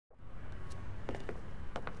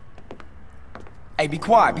Hey, be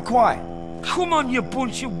quiet, be quiet. Come on, you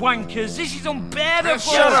bunch of wankers. This is unbearable.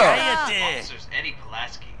 Shut up. Officers Eddie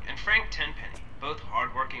Pulaski and Frank Tenpenny, both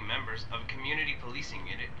hard-working members of a community policing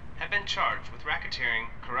unit, have been charged with racketeering,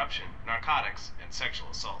 corruption, narcotics, and sexual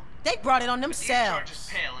assault. They brought it on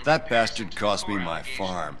themselves. That bastard cost me my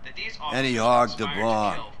farm. And he hogged the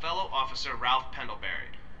bond. Fellow officer Ralph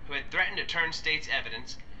Pendlebury, who had threatened to turn state's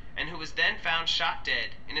evidence, and who was then found shot dead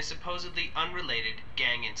in a supposedly unrelated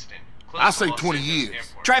gang incident. I say 20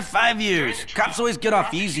 years. Try 5 years. Cops always get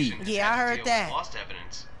off easy. Yeah, I heard that. Lost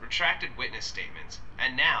evidence, retracted witness statements,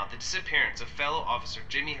 and now the disappearance of fellow officer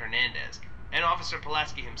Jimmy Hernandez and Officer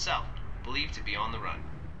Pulaski himself, believed to be on the run.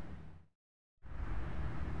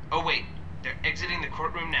 Oh wait, they're exiting the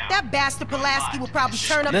courtroom now. That bastard Pulaski will probably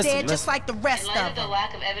turn up dead just like the rest of them. In light of the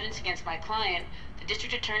lack of evidence against my client, the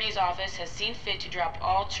district attorney's office has seen fit to drop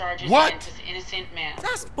all charges against this innocent man.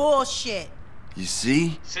 That's bullshit. You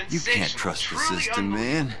see? You can't trust the system,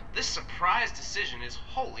 man. This surprise decision is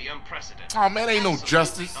wholly unprecedented. Oh, man, ain't no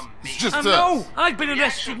justice. It's just us. No, I've been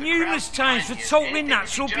arrested numerous times for totally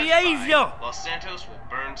natural behavior. Los Santos will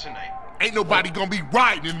burn tonight. Ain't nobody gonna be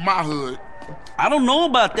rioting in my hood. I don't know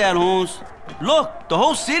about that, Holmes. Look, the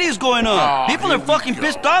whole city is going up. People are fucking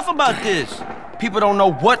pissed off about this. People don't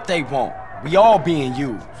know what they want. We all being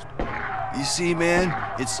used. You see, man,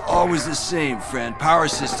 it's always the same, friend. Power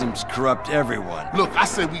systems corrupt everyone. Look, I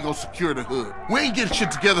say we gonna secure the hood. We ain't getting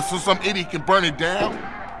shit together so some idiot can burn it down.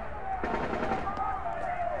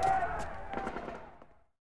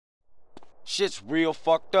 Shit's real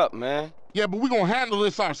fucked up, man. Yeah, but we gonna handle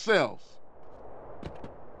this ourselves.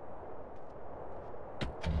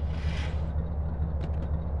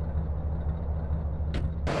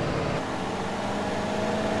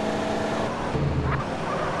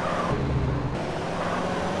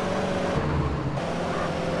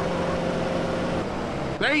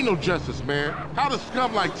 There ain't no justice, man. How does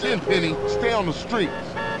scum like Tenpenny stay on the streets?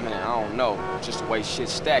 Man, I don't know. Just the way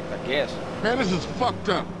shit's stacked, I guess. Man, this is fucked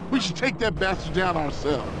up. We should take that bastard down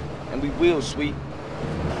ourselves. And we will, sweet.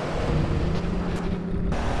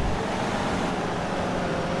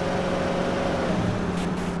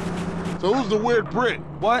 So who's the weird Brit?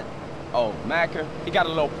 What? Oh, Macker. He got a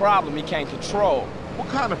little problem he can't control. What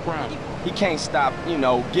kind of problem? He can't stop, you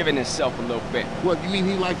know, giving himself a little bit. What, you mean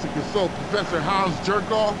he likes to consult Professor Hans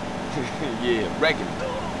Jerkoff? Yeah, regular.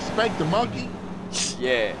 Spank the monkey?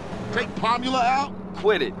 Yeah. Take Pomula out?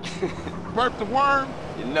 Quit it. Burp the worm?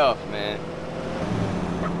 Enough, man.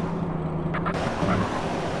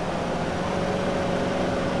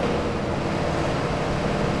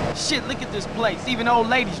 Shit, look at this place. Even old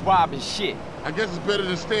ladies robbing shit. I guess it's better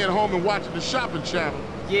than staying home and watching the shopping channel.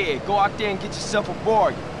 Yeah, go out there and get yourself a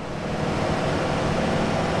bargain.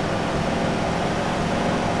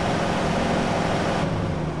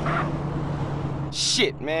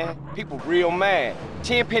 Shit, man. People real mad.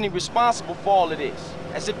 Tenpenny responsible for all of this.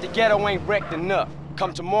 As if the ghetto ain't wrecked enough.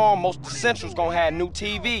 Come tomorrow, most of the Central's gonna have new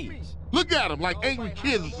TVs. Look at them like angry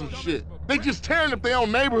kids or some shit. They just tearing up their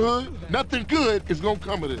own neighborhood. Nothing good is gonna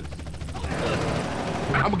come of this.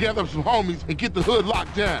 I'm gonna gather up some homies and get the hood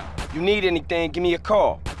locked down. You need anything, give me a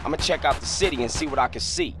call. I'm gonna check out the city and see what I can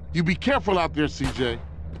see. You be careful out there, CJ.